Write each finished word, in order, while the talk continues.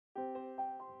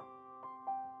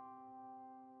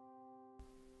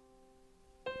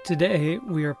Today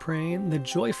we are praying the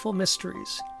joyful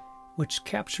mysteries, which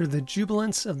capture the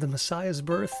jubilance of the Messiah's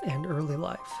birth and early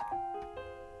life.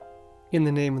 In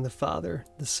the name of the Father,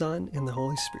 the Son, and the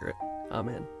Holy Spirit.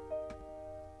 Amen.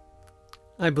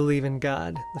 I believe in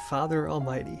God, the Father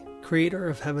Almighty, creator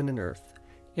of heaven and earth,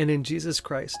 and in Jesus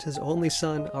Christ, his only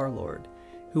Son, our Lord,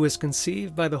 who was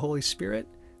conceived by the Holy Spirit,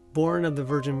 born of the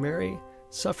Virgin Mary,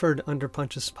 suffered under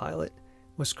Pontius Pilate,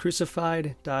 was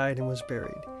crucified, died, and was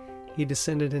buried. He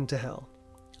descended into hell.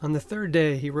 On the third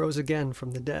day he rose again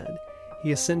from the dead.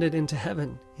 He ascended into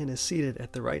heaven and is seated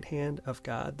at the right hand of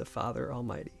God the Father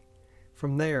Almighty.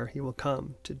 From there he will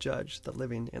come to judge the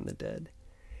living and the dead.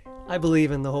 I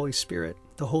believe in the Holy Spirit,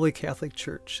 the Holy Catholic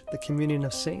Church, the communion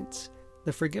of saints,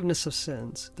 the forgiveness of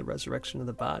sins, the resurrection of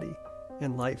the body,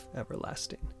 and life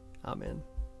everlasting. Amen.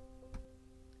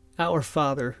 Our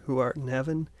Father, who art in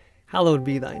heaven, hallowed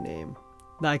be thy name.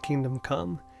 Thy kingdom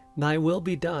come, thy will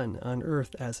be done on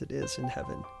earth as it is in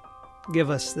heaven. Give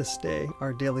us this day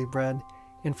our daily bread,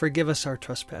 and forgive us our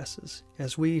trespasses,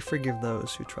 as we forgive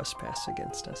those who trespass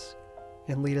against us.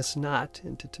 And lead us not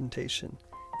into temptation,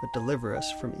 but deliver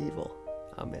us from evil.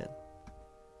 Amen.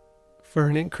 For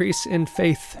an increase in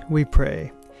faith, we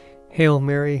pray. Hail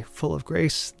Mary, full of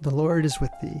grace, the Lord is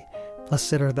with thee.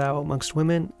 Blessed art thou amongst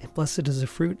women, and blessed is the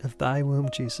fruit of thy womb,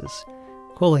 Jesus.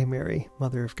 Holy Mary,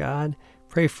 Mother of God,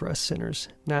 pray for us sinners,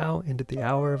 now and at the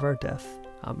hour of our death.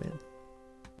 Amen.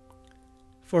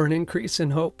 For an increase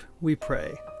in hope, we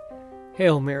pray.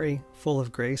 Hail Mary, full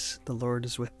of grace, the Lord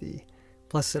is with thee.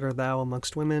 Blessed art thou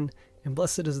amongst women, and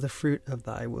blessed is the fruit of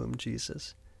thy womb,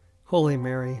 Jesus. Holy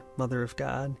Mary, Mother of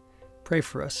God, pray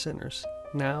for us sinners,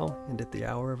 now and at the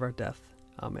hour of our death.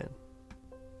 Amen.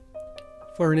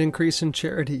 For an increase in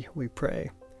charity, we pray.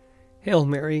 Hail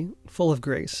Mary, full of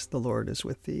grace, the Lord is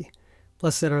with thee.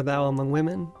 Blessed art thou among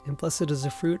women, and blessed is the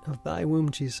fruit of thy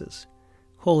womb, Jesus.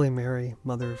 Holy Mary,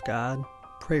 Mother of God,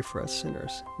 pray for us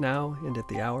sinners, now and at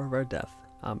the hour of our death.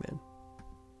 Amen.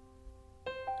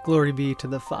 Glory be to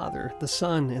the Father, the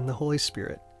Son, and the Holy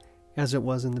Spirit, as it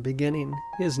was in the beginning,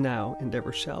 is now, and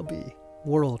ever shall be,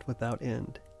 world without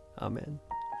end. Amen.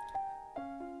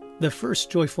 The first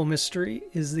joyful mystery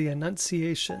is the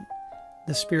Annunciation.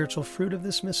 The spiritual fruit of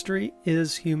this mystery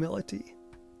is humility.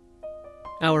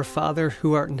 Our Father,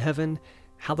 who art in heaven,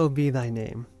 hallowed be thy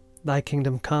name. Thy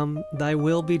kingdom come, thy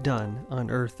will be done,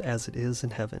 on earth as it is in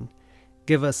heaven.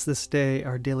 Give us this day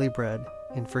our daily bread,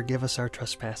 and forgive us our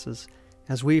trespasses,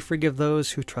 as we forgive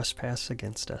those who trespass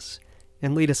against us.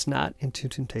 And lead us not into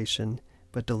temptation,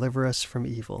 but deliver us from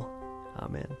evil.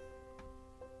 Amen.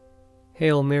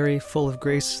 Hail Mary, full of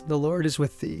grace, the Lord is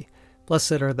with thee.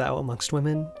 Blessed art thou amongst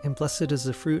women, and blessed is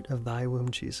the fruit of thy womb,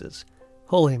 Jesus.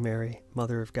 Holy Mary,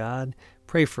 Mother of God,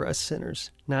 pray for us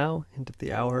sinners, now and at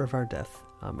the hour of our death.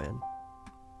 Amen.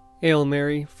 Hail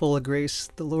Mary, full of grace,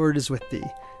 the Lord is with thee.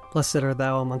 Blessed art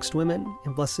thou amongst women,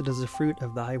 and blessed is the fruit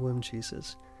of thy womb,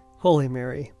 Jesus. Holy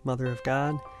Mary, Mother of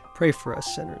God, pray for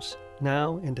us sinners,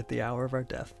 now and at the hour of our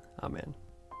death. Amen.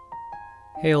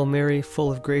 Hail Mary, full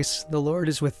of grace, the Lord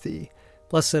is with thee.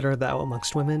 Blessed art thou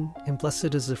amongst women, and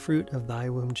blessed is the fruit of thy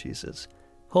womb, Jesus.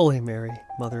 Holy Mary,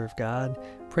 Mother of God,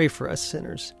 pray for us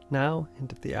sinners, now and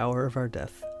at the hour of our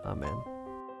death. Amen.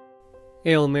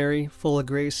 Hail Mary, full of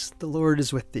grace, the Lord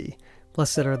is with thee.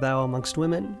 Blessed art thou amongst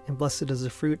women, and blessed is the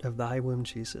fruit of thy womb,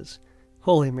 Jesus.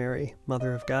 Holy Mary,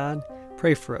 Mother of God,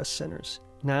 pray for us sinners,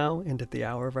 now and at the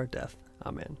hour of our death.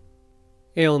 Amen.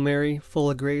 Hail Mary, full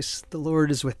of grace, the Lord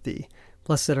is with thee.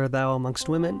 Blessed art thou amongst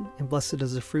women, and blessed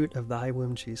is the fruit of thy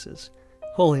womb, Jesus.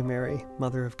 Holy Mary,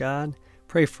 Mother of God,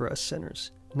 pray for us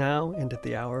sinners, now and at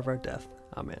the hour of our death.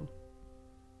 Amen.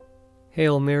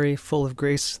 Hail Mary, full of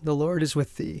grace, the Lord is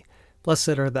with thee.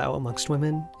 Blessed art thou amongst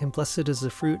women, and blessed is the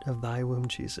fruit of thy womb,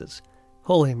 Jesus.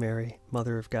 Holy Mary,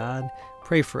 Mother of God,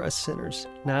 pray for us sinners,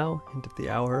 now and at the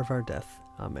hour of our death.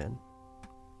 Amen.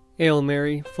 Hail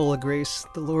Mary, full of grace,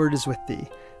 the Lord is with thee.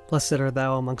 Blessed art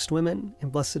thou amongst women,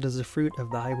 and blessed is the fruit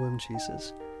of thy womb,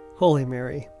 Jesus. Holy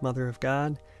Mary, Mother of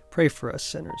God, pray for us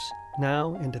sinners,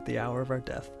 now and at the hour of our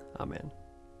death. Amen.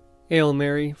 Hail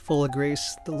Mary, full of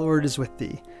grace, the Lord is with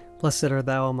thee. Blessed art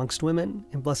thou amongst women,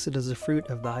 and blessed is the fruit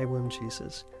of thy womb,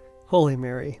 Jesus. Holy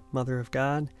Mary, Mother of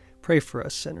God, pray for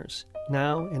us sinners,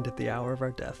 now and at the hour of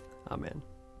our death. Amen.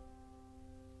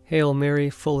 Hail Mary,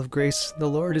 full of grace, the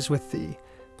Lord is with thee.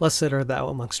 Blessed art thou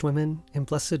amongst women, and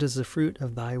blessed is the fruit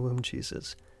of thy womb,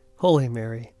 Jesus. Holy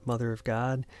Mary, Mother of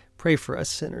God, pray for us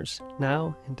sinners,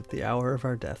 now and at the hour of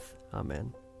our death.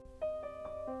 Amen.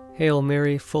 Hail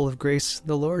Mary, full of grace,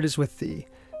 the Lord is with thee.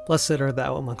 Blessed art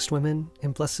thou amongst women,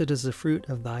 and blessed is the fruit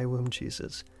of thy womb,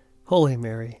 Jesus. Holy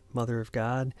Mary, Mother of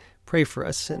God, pray for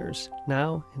us sinners,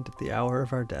 now and at the hour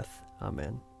of our death.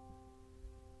 Amen.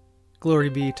 Glory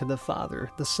be to the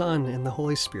Father, the Son, and the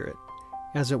Holy Spirit,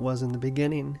 as it was in the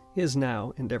beginning, is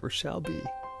now, and ever shall be,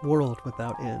 world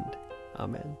without end.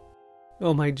 Amen.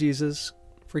 O my Jesus,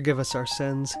 forgive us our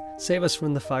sins, save us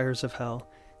from the fires of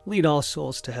hell, lead all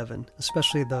souls to heaven,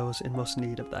 especially those in most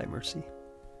need of thy mercy.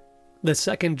 The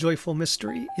second joyful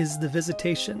mystery is the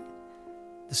Visitation.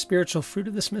 The spiritual fruit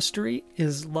of this mystery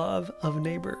is love of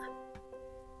neighbor.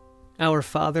 Our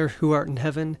Father, who art in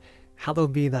heaven,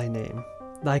 hallowed be thy name.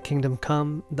 Thy kingdom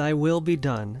come, thy will be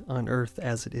done, on earth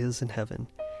as it is in heaven.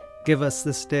 Give us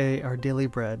this day our daily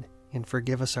bread, and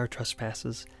forgive us our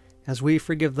trespasses, as we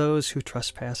forgive those who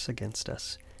trespass against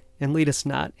us. And lead us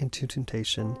not into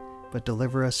temptation, but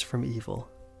deliver us from evil.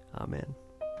 Amen.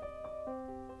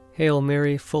 Hail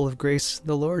Mary, full of grace,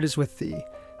 the Lord is with thee.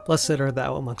 Blessed art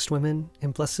thou amongst women,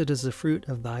 and blessed is the fruit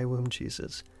of thy womb,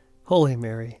 Jesus. Holy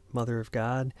Mary, Mother of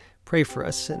God, pray for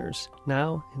us sinners,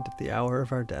 now and at the hour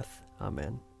of our death.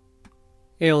 Amen.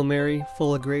 Hail Mary,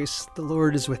 full of grace, the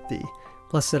Lord is with thee.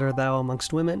 Blessed art thou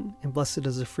amongst women, and blessed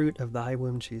is the fruit of thy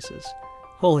womb, Jesus.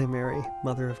 Holy Mary,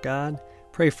 Mother of God,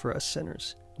 pray for us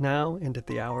sinners, now and at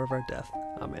the hour of our death.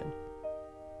 Amen.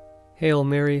 Hail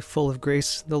Mary, full of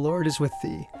grace, the Lord is with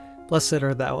thee. Blessed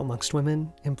art thou amongst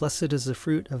women, and blessed is the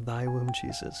fruit of thy womb,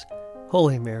 Jesus.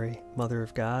 Holy Mary, Mother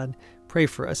of God, pray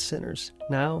for us sinners,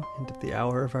 now and at the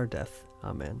hour of our death.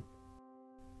 Amen.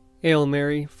 Hail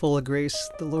Mary, full of grace,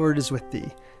 the Lord is with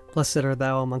thee. Blessed art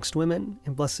thou amongst women,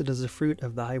 and blessed is the fruit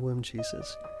of thy womb,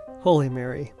 Jesus. Holy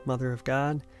Mary, Mother of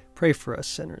God, pray for us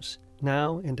sinners,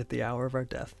 now and at the hour of our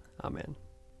death. Amen.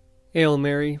 Hail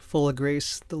Mary, full of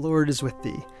grace, the Lord is with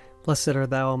thee. Blessed art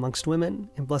thou amongst women,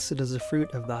 and blessed is the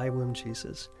fruit of thy womb,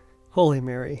 Jesus. Holy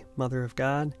Mary, Mother of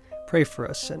God, pray for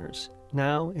us sinners,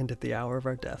 now and at the hour of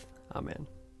our death. Amen.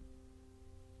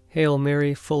 Hail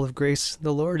Mary, full of grace,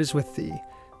 the Lord is with thee.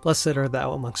 Blessed art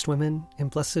thou amongst women,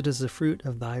 and blessed is the fruit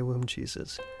of thy womb,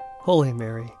 Jesus. Holy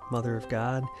Mary, Mother of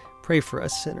God, pray for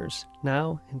us sinners,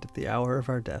 now and at the hour of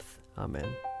our death.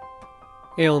 Amen.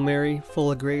 Hail Mary,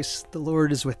 full of grace, the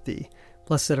Lord is with thee.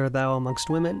 Blessed art thou amongst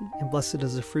women, and blessed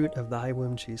is the fruit of thy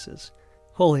womb, Jesus.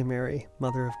 Holy Mary,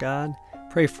 Mother of God,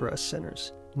 pray for us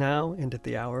sinners, now and at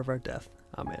the hour of our death.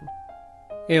 Amen.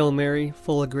 Hail Mary,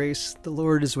 full of grace, the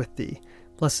Lord is with thee.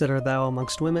 Blessed art thou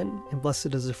amongst women, and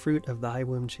blessed is the fruit of thy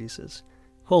womb, Jesus.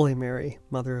 Holy Mary,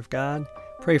 Mother of God,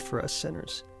 pray for us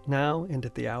sinners, now and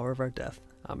at the hour of our death.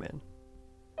 Amen.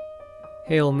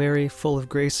 Hail Mary, full of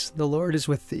grace, the Lord is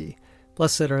with thee.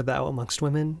 Blessed art thou amongst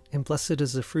women, and blessed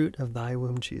is the fruit of thy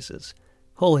womb, Jesus.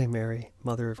 Holy Mary,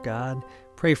 Mother of God,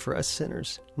 pray for us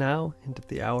sinners, now and at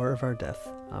the hour of our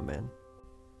death. Amen.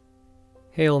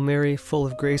 Hail Mary, full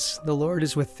of grace, the Lord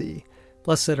is with thee.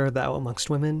 Blessed art thou amongst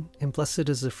women, and blessed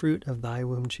is the fruit of thy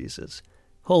womb, Jesus.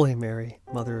 Holy Mary,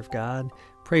 Mother of God,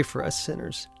 pray for us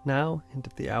sinners, now and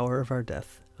at the hour of our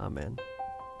death. Amen.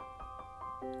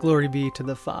 Glory be to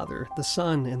the Father, the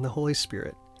Son, and the Holy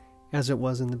Spirit, as it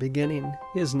was in the beginning,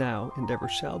 is now, and ever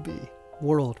shall be,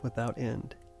 world without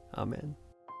end. Amen.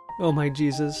 O my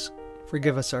Jesus,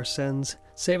 forgive us our sins,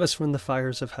 save us from the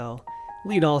fires of hell,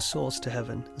 lead all souls to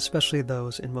heaven, especially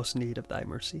those in most need of thy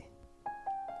mercy.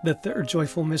 The third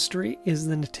joyful mystery is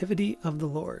the Nativity of the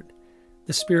Lord.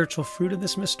 The spiritual fruit of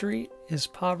this mystery is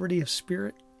poverty of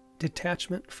spirit,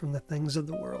 detachment from the things of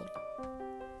the world.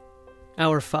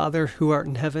 Our Father, who art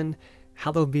in heaven,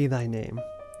 hallowed be thy name.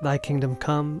 Thy kingdom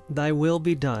come, thy will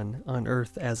be done, on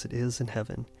earth as it is in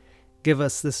heaven. Give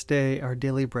us this day our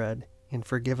daily bread, and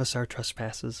forgive us our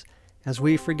trespasses, as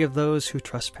we forgive those who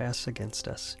trespass against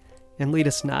us. And lead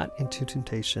us not into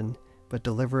temptation, but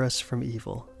deliver us from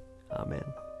evil. Amen.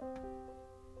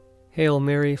 Hail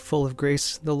Mary, full of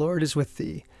grace, the Lord is with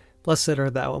thee. Blessed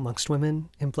art thou amongst women,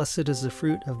 and blessed is the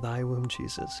fruit of thy womb,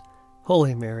 Jesus.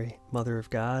 Holy Mary, Mother of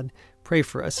God, pray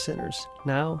for us sinners,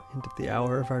 now and at the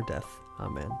hour of our death.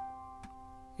 Amen.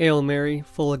 Hail Mary,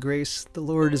 full of grace, the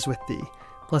Lord is with thee.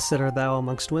 Blessed art thou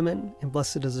amongst women, and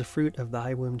blessed is the fruit of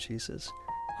thy womb, Jesus.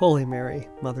 Holy Mary,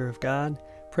 Mother of God,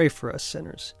 pray for us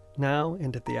sinners, now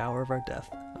and at the hour of our death.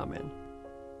 Amen.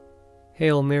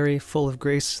 Hail Mary, full of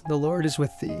grace, the Lord is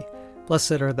with thee.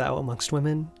 Blessed art thou amongst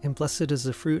women, and blessed is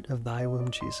the fruit of thy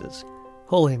womb, Jesus.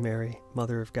 Holy Mary,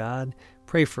 Mother of God,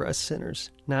 pray for us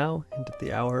sinners, now and at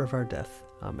the hour of our death.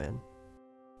 Amen.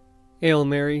 Hail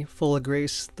Mary, full of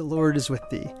grace, the Lord is with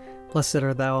thee. Blessed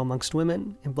art thou amongst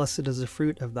women, and blessed is the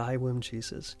fruit of thy womb,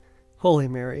 Jesus. Holy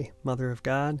Mary, Mother of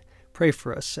God, pray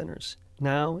for us sinners,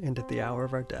 now and at the hour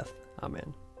of our death.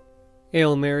 Amen.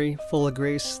 Hail Mary, full of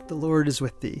grace, the Lord is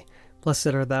with thee. Blessed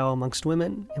art thou amongst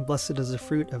women, and blessed is the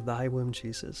fruit of thy womb,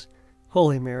 Jesus.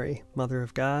 Holy Mary, Mother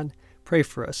of God, pray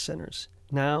for us sinners,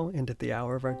 now and at the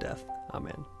hour of our death.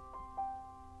 Amen.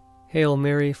 Hail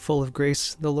Mary, full of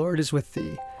grace, the Lord is with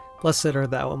thee. Blessed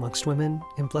art thou amongst women,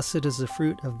 and blessed is the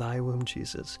fruit of thy womb,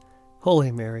 Jesus.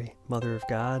 Holy Mary, Mother of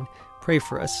God, pray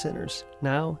for us sinners,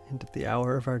 now and at the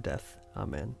hour of our death.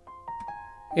 Amen.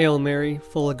 Hail Mary,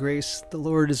 full of grace, the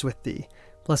Lord is with thee.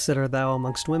 Blessed art thou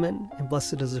amongst women, and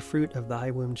blessed is the fruit of thy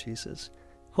womb, Jesus.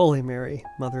 Holy Mary,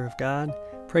 Mother of God,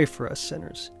 pray for us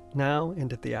sinners, now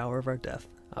and at the hour of our death.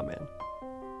 Amen.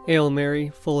 Hail Mary,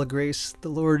 full of grace, the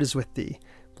Lord is with thee.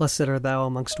 Blessed art thou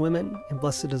amongst women, and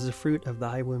blessed is the fruit of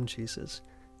thy womb, Jesus.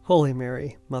 Holy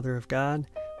Mary, Mother of God,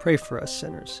 pray for us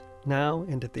sinners, now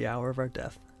and at the hour of our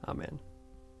death. Amen.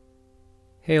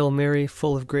 Hail Mary,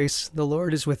 full of grace, the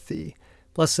Lord is with thee.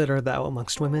 Blessed art thou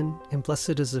amongst women, and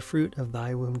blessed is the fruit of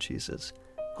thy womb, Jesus.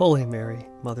 Holy Mary,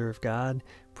 Mother of God,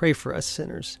 pray for us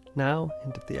sinners, now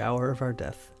and at the hour of our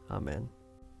death. Amen.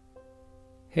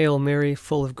 Hail Mary,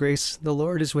 full of grace, the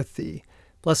Lord is with thee.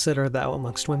 Blessed art thou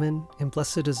amongst women, and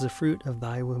blessed is the fruit of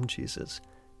thy womb, Jesus.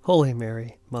 Holy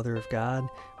Mary, Mother of God,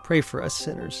 pray for us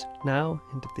sinners, now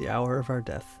and at the hour of our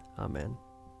death. Amen.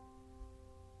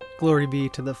 Glory be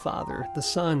to the Father, the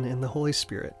Son, and the Holy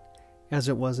Spirit, as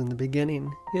it was in the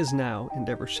beginning, is now, and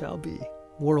ever shall be,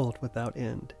 world without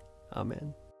end.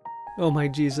 Amen. O my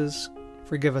Jesus,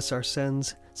 forgive us our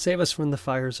sins, save us from the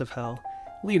fires of hell,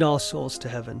 lead all souls to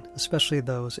heaven, especially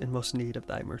those in most need of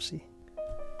thy mercy.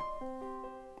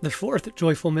 The fourth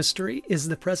joyful mystery is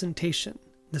the presentation.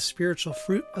 The spiritual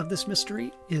fruit of this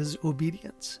mystery is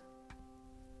obedience.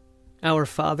 Our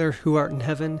Father, who art in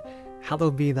heaven,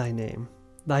 hallowed be thy name.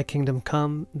 Thy kingdom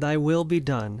come, thy will be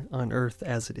done, on earth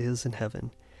as it is in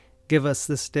heaven. Give us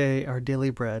this day our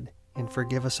daily bread, and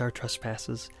forgive us our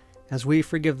trespasses, as we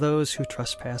forgive those who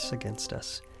trespass against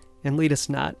us. And lead us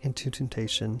not into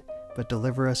temptation, but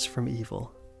deliver us from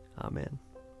evil. Amen.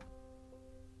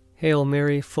 Hail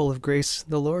Mary, full of grace,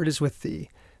 the Lord is with thee.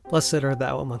 Blessed art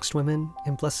thou amongst women,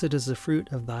 and blessed is the fruit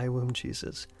of thy womb,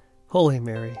 Jesus. Holy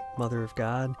Mary, Mother of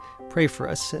God, pray for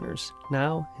us sinners,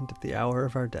 now and at the hour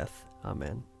of our death.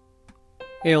 Amen.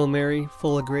 Hail Mary,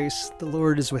 full of grace, the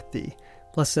Lord is with thee.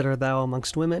 Blessed art thou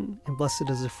amongst women, and blessed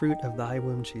is the fruit of thy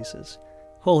womb, Jesus.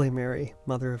 Holy Mary,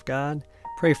 Mother of God,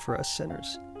 pray for us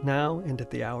sinners, now and at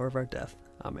the hour of our death.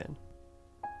 Amen.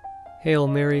 Hail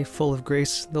Mary, full of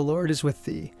grace, the Lord is with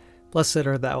thee. Blessed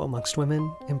art thou amongst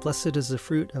women, and blessed is the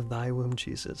fruit of thy womb,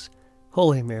 Jesus.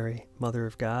 Holy Mary, Mother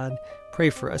of God, pray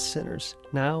for us sinners,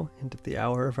 now and at the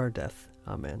hour of our death.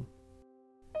 Amen.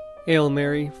 Hail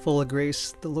Mary, full of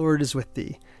grace, the Lord is with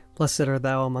thee. Blessed art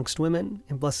thou amongst women,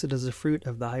 and blessed is the fruit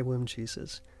of thy womb,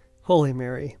 Jesus. Holy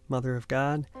Mary, Mother of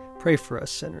God, pray for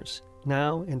us sinners,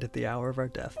 now and at the hour of our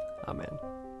death. Amen.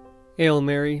 Hail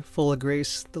Mary, full of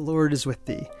grace, the Lord is with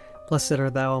thee. Blessed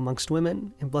art thou amongst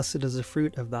women, and blessed is the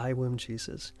fruit of thy womb,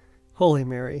 Jesus. Holy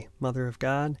Mary, Mother of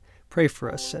God, pray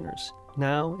for us sinners,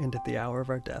 now and at the hour of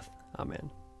our death.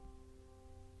 Amen.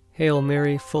 Hail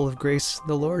Mary, full of grace,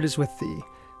 the Lord is with thee.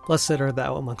 Blessed art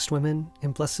thou amongst women,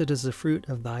 and blessed is the fruit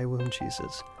of thy womb,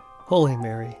 Jesus. Holy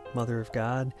Mary, Mother of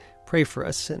God, pray for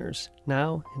us sinners,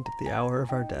 now and at the hour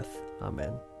of our death.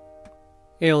 Amen.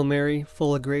 Hail Mary,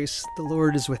 full of grace, the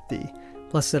Lord is with thee.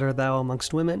 Blessed art thou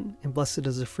amongst women, and blessed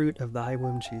is the fruit of thy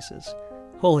womb, Jesus.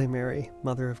 Holy Mary,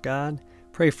 Mother of God,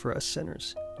 pray for us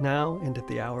sinners, now and at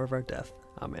the hour of our death.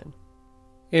 Amen.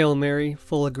 Hail Mary,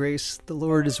 full of grace, the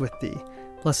Lord is with thee.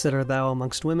 Blessed art thou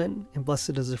amongst women, and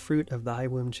blessed is the fruit of thy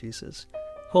womb, Jesus.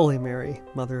 Holy Mary,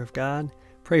 Mother of God,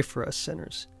 pray for us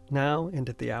sinners, now and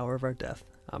at the hour of our death.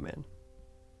 Amen.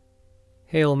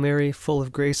 Hail Mary, full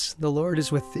of grace, the Lord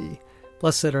is with thee.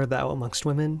 Blessed art thou amongst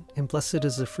women, and blessed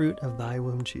is the fruit of thy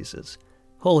womb, Jesus.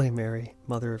 Holy Mary,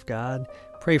 Mother of God,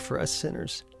 pray for us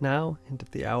sinners, now and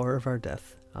at the hour of our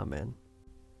death. Amen.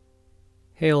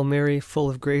 Hail Mary, full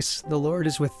of grace, the Lord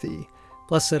is with thee.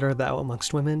 Blessed art thou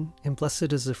amongst women, and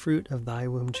blessed is the fruit of thy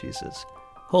womb, Jesus.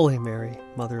 Holy Mary,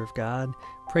 Mother of God,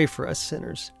 pray for us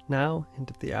sinners, now and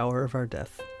at the hour of our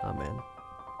death. Amen.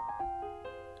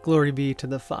 Glory be to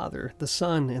the Father, the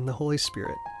Son, and the Holy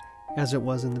Spirit, as it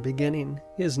was in the beginning,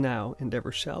 is now, and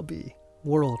ever shall be,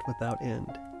 world without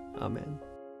end. Amen.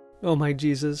 O my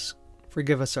Jesus,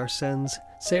 forgive us our sins,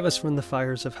 save us from the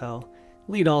fires of hell,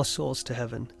 lead all souls to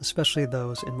heaven, especially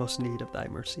those in most need of thy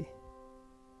mercy.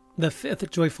 The fifth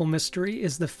joyful mystery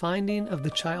is the finding of the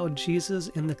child Jesus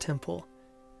in the temple.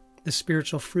 The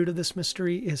spiritual fruit of this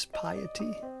mystery is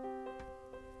piety.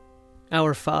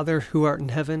 Our Father, who art in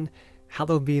heaven,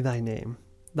 hallowed be thy name.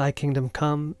 Thy kingdom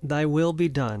come, thy will be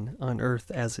done, on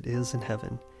earth as it is in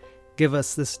heaven. Give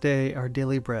us this day our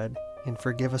daily bread, and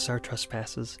forgive us our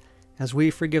trespasses, as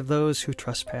we forgive those who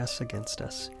trespass against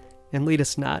us. And lead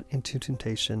us not into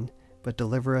temptation, but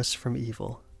deliver us from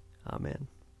evil. Amen.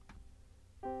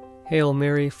 Hail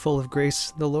Mary, full of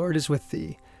grace, the Lord is with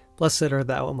thee. Blessed art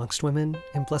thou amongst women,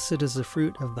 and blessed is the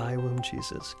fruit of thy womb,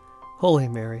 Jesus. Holy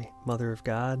Mary, Mother of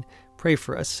God, pray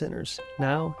for us sinners,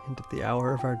 now and at the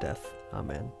hour of our death.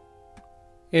 Amen.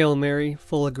 Hail Mary,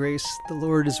 full of grace, the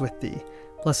Lord is with thee.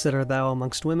 Blessed art thou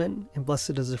amongst women, and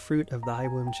blessed is the fruit of thy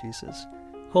womb, Jesus.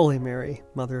 Holy Mary,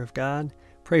 Mother of God,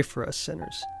 pray for us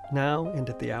sinners, now and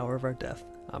at the hour of our death.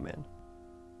 Amen.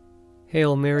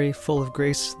 Hail Mary, full of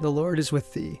grace, the Lord is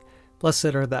with thee.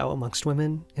 Blessed art thou amongst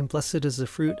women, and blessed is the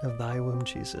fruit of thy womb,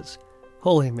 Jesus.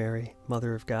 Holy Mary,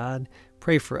 Mother of God,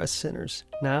 pray for us sinners,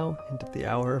 now and at the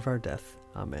hour of our death.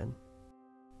 Amen.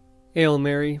 Hail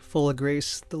Mary, full of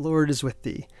grace, the Lord is with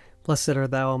thee. Blessed art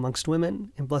thou amongst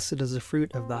women, and blessed is the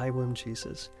fruit of thy womb,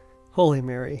 Jesus. Holy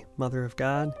Mary, Mother of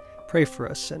God, pray for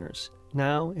us sinners,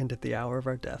 now and at the hour of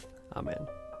our death. Amen.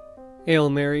 Hail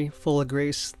Mary, full of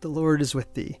grace, the Lord is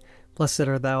with thee. Blessed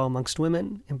art thou amongst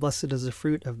women, and blessed is the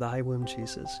fruit of thy womb,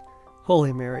 Jesus.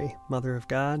 Holy Mary, Mother of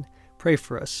God, pray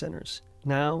for us sinners,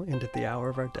 now and at the hour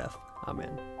of our death.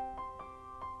 Amen.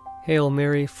 Hail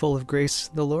Mary, full of grace,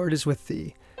 the Lord is with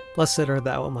thee. Blessed art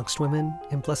thou amongst women,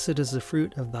 and blessed is the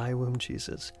fruit of thy womb,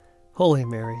 Jesus. Holy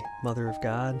Mary, Mother of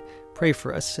God, pray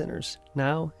for us sinners,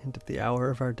 now and at the hour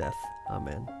of our death.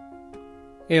 Amen.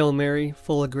 Hail Mary,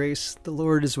 full of grace, the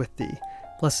Lord is with thee.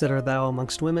 Blessed art thou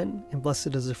amongst women, and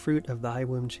blessed is the fruit of thy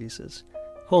womb, Jesus.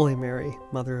 Holy Mary,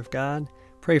 Mother of God,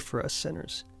 pray for us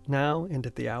sinners, now and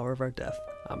at the hour of our death.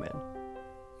 Amen.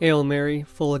 Hail Mary,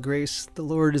 full of grace, the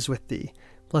Lord is with thee.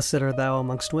 Blessed art thou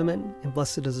amongst women, and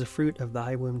blessed is the fruit of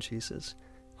thy womb, Jesus.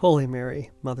 Holy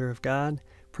Mary, Mother of God,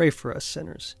 pray for us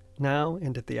sinners, now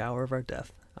and at the hour of our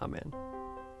death. Amen.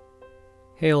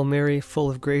 Hail Mary, full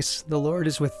of grace, the Lord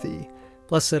is with thee.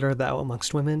 Blessed art thou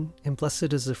amongst women, and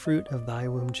blessed is the fruit of thy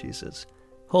womb, Jesus.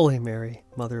 Holy Mary,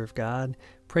 Mother of God,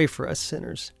 pray for us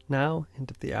sinners, now and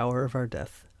at the hour of our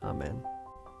death. Amen.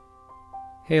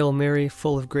 Hail Mary,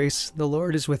 full of grace, the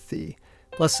Lord is with thee.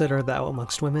 Blessed art thou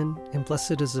amongst women, and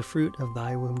blessed is the fruit of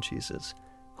thy womb, Jesus.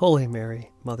 Holy Mary,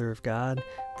 Mother of God,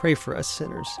 pray for us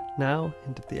sinners, now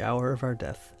and at the hour of our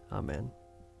death. Amen.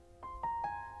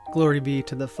 Glory be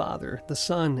to the Father, the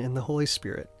Son, and the Holy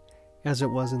Spirit, as it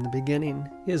was in the beginning,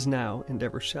 is now, and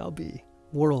ever shall be,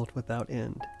 world without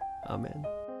end. Amen.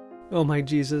 O my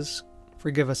Jesus,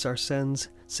 forgive us our sins,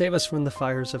 save us from the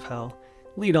fires of hell,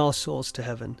 lead all souls to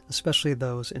heaven, especially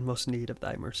those in most need of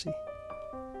thy mercy.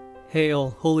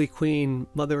 Hail, Holy Queen,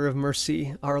 Mother of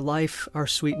Mercy, our life, our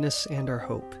sweetness, and our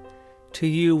hope. To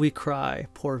you we cry,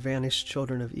 poor vanished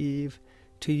children of Eve.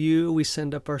 To you we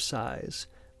send up our sighs,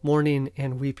 mourning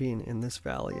and weeping in this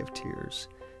valley of tears.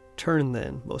 Turn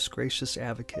then, most gracious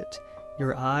Advocate,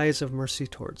 your eyes of mercy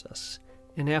towards us,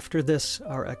 and after this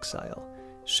our exile,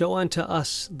 show unto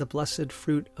us the blessed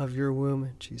fruit of your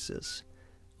womb, Jesus.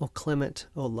 O clement,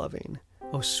 O loving,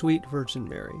 O sweet Virgin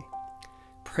Mary,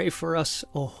 pray for us,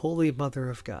 O Holy Mother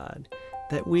of God,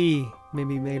 that we may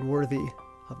be made worthy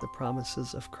of the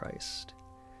promises of Christ.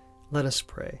 Let us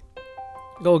pray.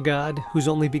 O God, whose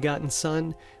only begotten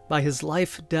Son, by his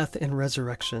life, death, and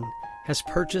resurrection, has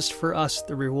purchased for us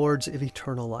the rewards of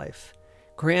eternal life,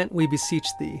 grant, we beseech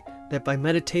thee, that by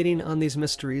meditating on these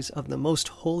mysteries of the most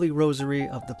holy Rosary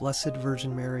of the Blessed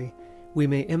Virgin Mary, we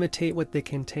may imitate what they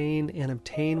contain and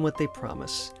obtain what they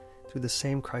promise, through the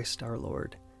same Christ our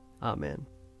Lord. Amen.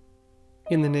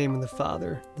 In the name of the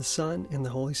Father, the Son, and the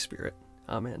Holy Spirit.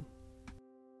 Amen.